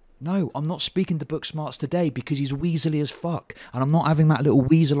 No, I'm not speaking to Booksmarts today because he's weaselly as fuck. And I'm not having that little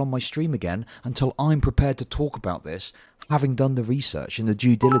weasel on my stream again until I'm prepared to talk about this, having done the research and the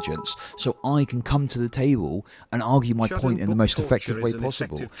due diligence, so I can come to the table and argue my point in the most effective way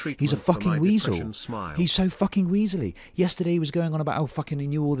possible. He's a fucking weasel. He's so fucking weaselly. Yesterday he was going on about how fucking he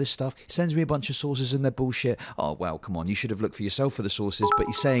knew all this stuff. He sends me a bunch of sources and they're bullshit. Oh, well, come on, you should have looked for yourself for the sources. But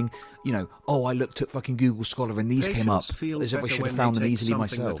he's saying, you know, oh, I looked at fucking Google Scholar and these came up, as if I should have found them easily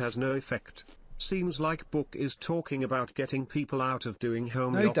myself. No effect. Seems like Book is talking about getting people out of doing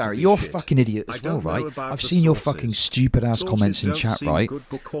homeopathy. No, Darry, you're a fucking idiot as well, right? I've seen your fucking stupid ass comments in chat, right? Good.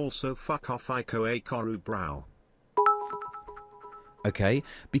 Book also fuck off Iko Akaru brow. Okay,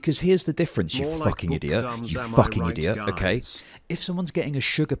 because here's the difference, you fucking idiot. You fucking idiot, okay? If someone's getting a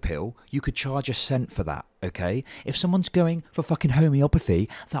sugar pill, you could charge a cent for that, okay? If someone's going for fucking homeopathy,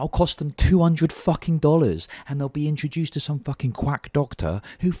 that'll cost them $200 fucking dollars, and they'll be introduced to some fucking quack doctor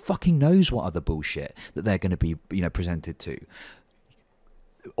who fucking knows what other bullshit that they're going to be, you know, presented to.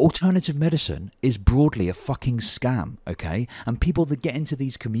 Alternative medicine is broadly a fucking scam, okay? And people that get into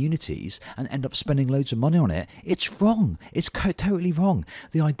these communities and end up spending loads of money on it, it's wrong. It's totally wrong.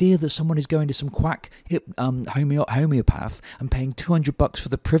 The idea that someone is going to some quack homeopath and paying $200 for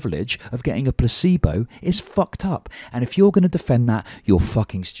the privilege of getting a placebo is fucked up. And if you're going to defend that, you're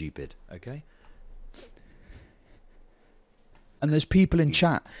fucking stupid, okay? And there's people in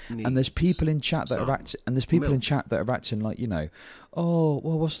chat, and there's people in chat that are acting like, you know, oh,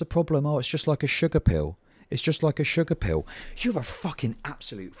 well, what's the problem? Oh, it's just like a sugar pill. It's just like a sugar pill. You're a fucking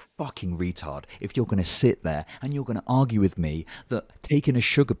absolute fucking retard if you're going to sit there and you're going to argue with me that taking a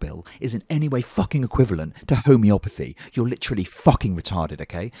sugar pill is in any way fucking equivalent to homeopathy. You're literally fucking retarded,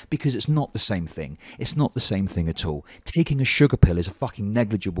 okay? Because it's not the same thing. It's not the same thing at all. Taking a sugar pill is a fucking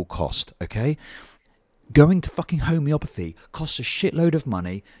negligible cost, okay? Going to fucking homeopathy costs a shitload of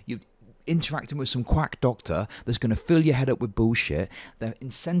money. You interacting with some quack doctor that's going to fill your head up with bullshit. They're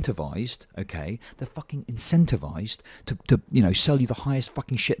incentivized, okay? They're fucking incentivized to you know, sell you the highest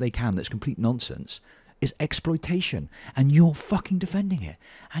fucking shit they can that's complete nonsense. It's exploitation. And you're fucking defending it.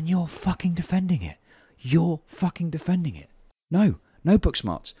 And you're fucking defending it. You're fucking defending it. No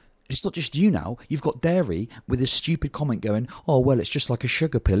Booksmarts. It's not just you now. You've got Dairy with his stupid comment going, oh, well, it's just like a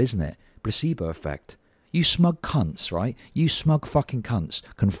sugar pill, isn't it? Placebo effect. You smug cunts, right? You smug fucking cunts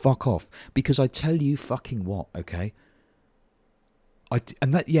can fuck off. Because I tell you fucking what, okay?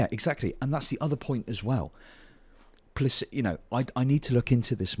 Yeah, exactly. And that's the other point as well. You know, I need to look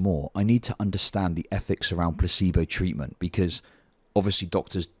into this more. I need to understand the ethics around placebo treatment. Because obviously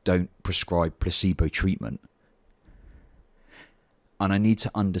doctors don't prescribe placebo treatment. And I need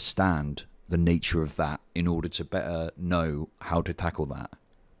to understand the nature of that in order to better know how to tackle that.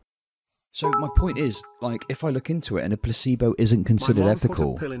 So my point is, like, if I look into it and a placebo isn't considered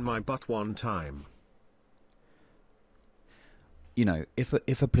ethical, put a pill in my butt one time. You know, if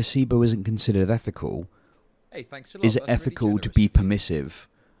a placebo isn't considered ethical, hey, thanks a lot. is it ethical to be permissive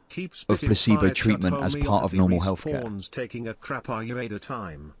of placebo treatment as part of normal healthcare? Taking a crap at a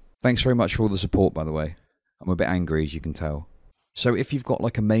time. Thanks very much for all the support, by the way. I'm a bit angry, as you can tell. So if you've got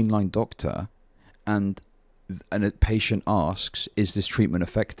like a mainline doctor, and a patient asks, "Is this treatment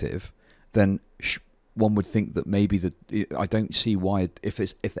effective?" then one would think that maybe I don't see why, if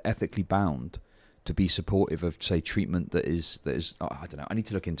ethically bound to be supportive of, say, treatment that is I don't know. I need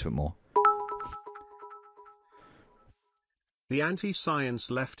to look into it more. The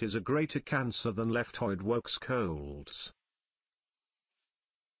anti-science left is a greater cancer than leftoid woke's colds.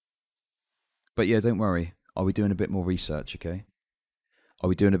 But yeah, don't worry. Are we doing a bit more research, okay? Are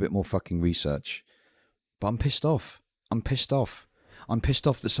we doing a bit more fucking research? But I'm pissed off. I'm pissed off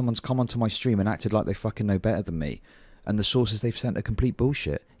that someone's come onto my stream and acted like they fucking know better than me. And the sources they've sent are complete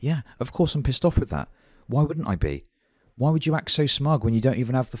bullshit. Yeah, of course I'm pissed off with that. Why wouldn't I be? Why would you act so smug when you don't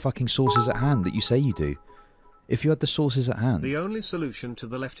even have the fucking sources at hand that you say you do? If you had the sources at hand... The only solution to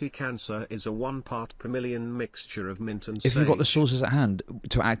the lefty cancer is a 1 part per million mixture of mint and sage. If you've got the sources at hand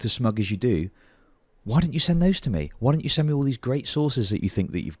to act as smug as you do, why didn't you send those to me? Why didn't you send me all these great sources that you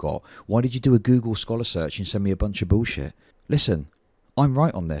think that you've got? Why did you do a Google Scholar search and send me a bunch of bullshit? Listen, I'm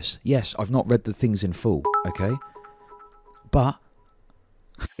right on this. Yes, I've not read the things in full, okay? But...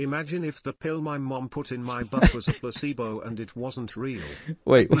 Imagine if the pill my mom put in my butt was a placebo and it wasn't real.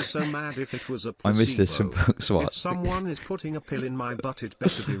 Wait, I'd be so mad if it was a placebo. I missed this from Booksmart. If someone is putting a pill in my butt, it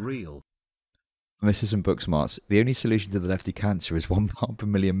better be real. I missed this from Booksmarts. The only solution to the lefty cancer is 1 part per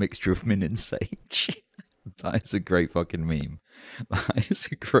million mixture of mint and sage. That is a great fucking meme. That is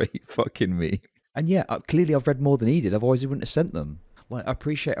a great fucking meme. And yeah, clearly I've read more than he did, otherwise he wouldn't have sent them. Like, I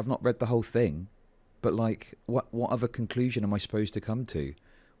appreciate I've not read the whole thing, but like, what other conclusion am I supposed to come to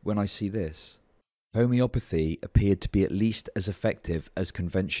when I see this? Homeopathy appeared to be at least as effective as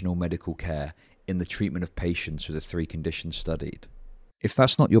conventional medical care in the treatment of patients with the 3 conditions studied. If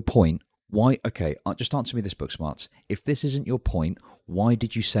that's not your point, why... Okay, just answer me this, Booksmarts. If this isn't your point, why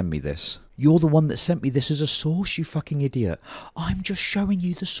did you send me this? You're the one that sent me this as a source, you fucking idiot. I'm just showing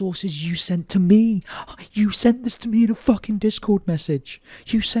you the sources you sent to me. You sent this to me in a fucking Discord message.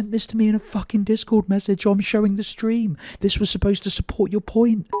 You sent this to me in a fucking Discord message. I'm showing the stream. This was supposed to support your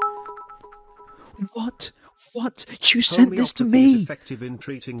point. What? You sent this to me. Is effective in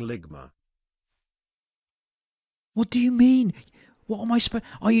treating ligma. What do you mean? What am I supposed...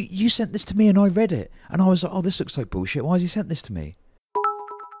 you sent this to me and I read it. And I was like, oh, this looks like bullshit. Why has he sent this to me?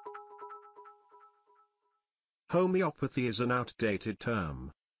 Homeopathy is an outdated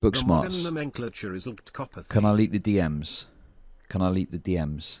term. Booksmarts. Modern nomenclature is Lctopathy. Can I leak the DMs? Can I leak the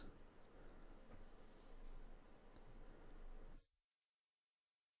DMs?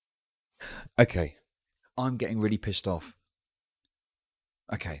 Okay. I'm getting really pissed off.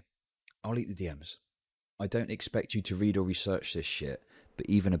 Okay. I'll leak the DMs. I don't expect you to read or research this shit, but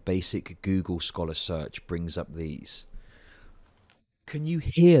even a basic Google Scholar search brings up these. Can you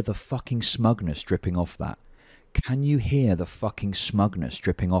hear the fucking smugness dripping off that? Can you hear the fucking smugness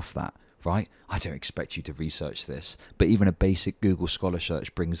dripping off that? Right? I don't expect you to research this, but even a basic Google Scholar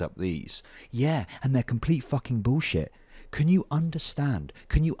search brings up these. Yeah, and they're complete fucking bullshit. Can you understand?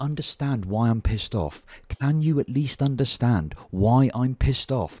 Can you understand why I'm pissed off? Can you at least understand why I'm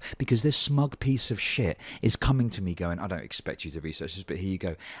pissed off? Because this smug piece of shit is coming to me going, I don't expect you to research this, but here you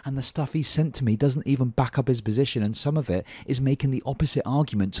go. And the stuff he sent to me doesn't even back up his position, and some of it is making the opposite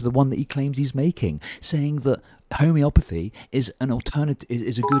argument to the one that he claims he's making, saying that homeopathy is an alternative,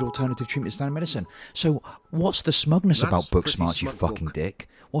 is a good alternative treatment to standard medicine. So what's the smugness about Booksmart, you fucking dick?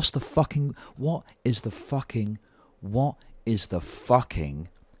 What is the fucking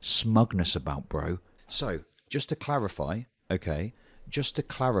smugness about, bro? So, just to clarify, okay,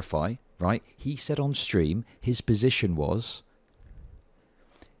 right, he said on stream his position was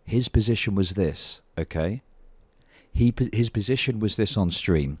this, okay? His position was this on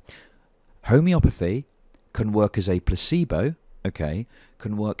stream. Homeopathy can work as a placebo, okay,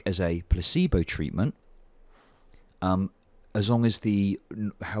 can work as a placebo treatment, as long as the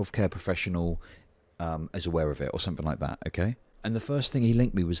healthcare professional is aware of it or something like that, okay? And the first thing he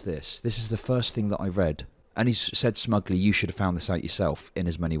linked me was this. This is the first thing that I read. And he said smugly, you should have found this out yourself, in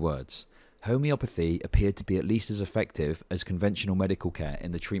as many words. Homeopathy appeared to be at least as effective as conventional medical care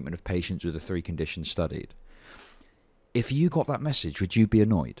in the treatment of patients with the 3 conditions studied. If you got that message, would you be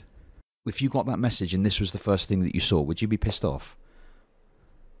annoyed? If you got that message and this was the first thing that you saw, would you be pissed off?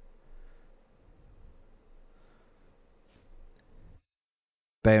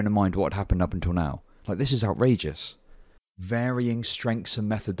 Bearing in mind what had happened up until now. Like, this is outrageous. Varying strengths and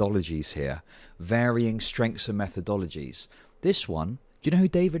methodologies here. Varying strengths and methodologies. This one, do you know who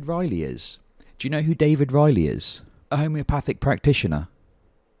David Riley is? Do you know who David Riley is? A homeopathic practitioner.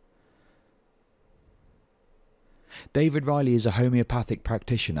 David Riley is a homeopathic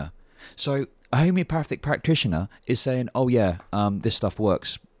practitioner. So a homeopathic practitioner is saying, oh yeah, this stuff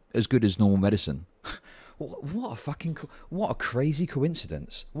works as good as normal medicine. What a crazy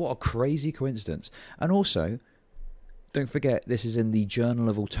coincidence. What a crazy coincidence. And also, don't forget, this is in the Journal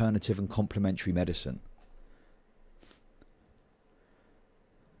of Alternative and Complementary Medicine.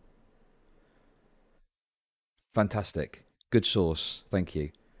 Fantastic. Good source. Thank you.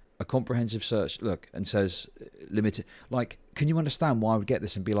 A comprehensive search, look, and says limited. Like, can you understand why I would get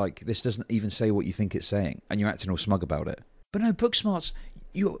this and be like, this doesn't even say what you think it's saying, and you're acting all smug about it? But no, Booksmart's,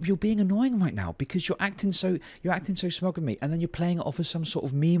 you're being annoying right now because you're acting so smug with me, and then you're playing it off as some sort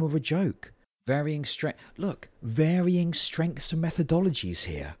of meme or a joke. Varying strength. Look, varying strengths and methodologies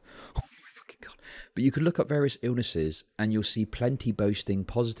here. Oh my fucking god! But you could look up various illnesses, and you'll see plenty boasting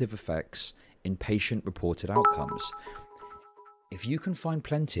positive effects in patient-reported outcomes. If you can find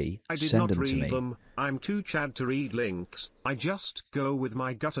plenty, send them to me. Them. I'm too Chad to read links. I just go with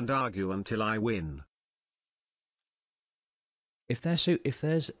my gut and argue until I win. If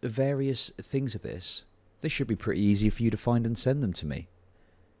there's various things of this, they should be pretty easy for you to find and send them to me.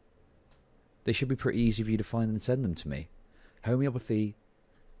 They should be pretty easy for you to find and send them to me. Homeopathy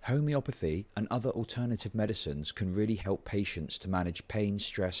and other alternative medicines can really help patients to manage pain,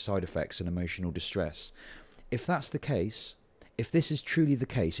 stress, side effects, and emotional distress. If that's the case, if this is truly the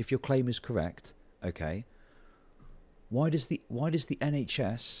case, if your claim is correct, okay, why does the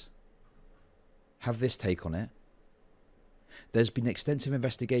NHS have this take on it? There's been extensive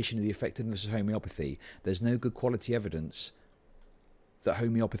investigation of the effectiveness of homeopathy. There's no good quality evidence that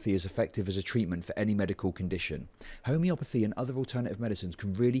homeopathy is effective as a treatment for any medical condition. Homeopathy and other alternative medicines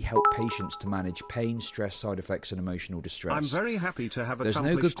can really help patients to manage pain, stress, side effects, and emotional distress. I'm very happy to have There's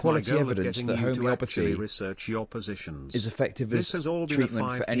no good quality evidence that homeopathy research your positions. is effective as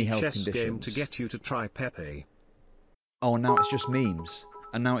treatment for any health conditions. Game to get you to try Pepe. Oh, now it's just memes.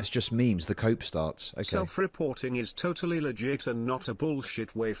 And now it's just memes. The cope starts. Okay. Self-reporting is totally legit and not a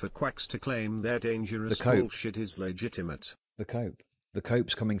bullshit way for quacks to claim their dangerous bullshit is legitimate. The cope. The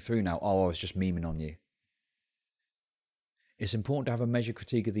cope's coming through now. Oh, I was just memeing on you. It's important to have a measured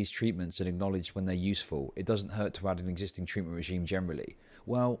critique of these treatments and acknowledge when they're useful. It doesn't hurt to add an existing treatment regime generally.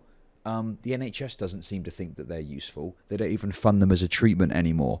 Well, the NHS doesn't seem to think that they're useful. They don't even fund them as a treatment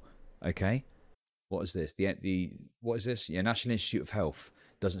anymore. Okay? What is this? What is this? Yeah, National Institute of Health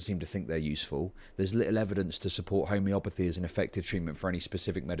doesn't seem to think they're useful. There's little evidence to support homeopathy as an effective treatment for any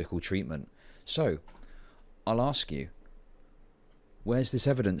specific medical treatment. So, I'll ask you, where's this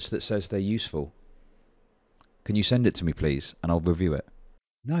evidence that says they're useful? Can you send it to me, please, and I'll review it?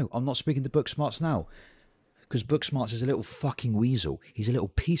 No, I'm not speaking to Booksmarts now. Because Booksmarts is a little fucking weasel. He's a little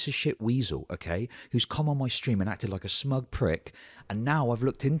piece of shit weasel, okay? Who's come on my stream and acted like a smug prick. And now I've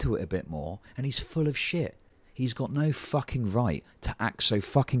looked into it a bit more, and he's full of shit. He's got no fucking right to act so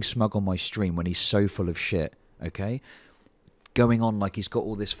fucking smug on my stream when he's so full of shit, okay? Going on like he's got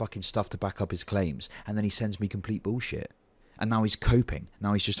all this fucking stuff to back up his claims, and then he sends me complete bullshit. And now he's coping.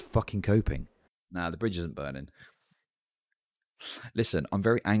 Now he's just fucking coping. Nah, the bridge isn't burning. Listen, I'm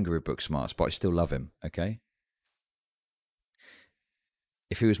very angry with Booksmart, but I still love him, okay?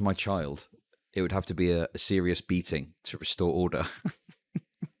 If he was my child, it would have to be a serious beating to restore order.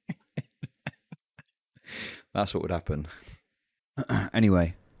 That's what would happen.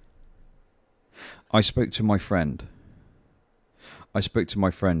 Anyway, I spoke to my friend.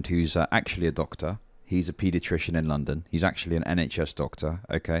 Who's actually a doctor. He's a paediatrician in London. He's actually an NHS doctor,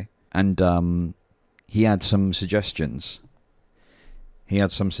 okay? And he had some suggestions.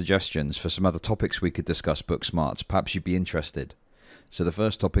 For some other topics we could discuss, Booksmarts. Perhaps you'd be interested. So the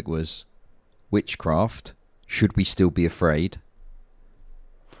first topic was witchcraft. Should we still be afraid?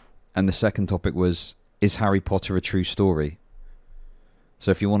 And the second topic was, is Harry Potter a true story?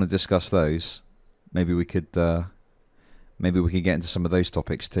 So if you want to discuss those, maybe we could get into some of those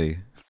topics too.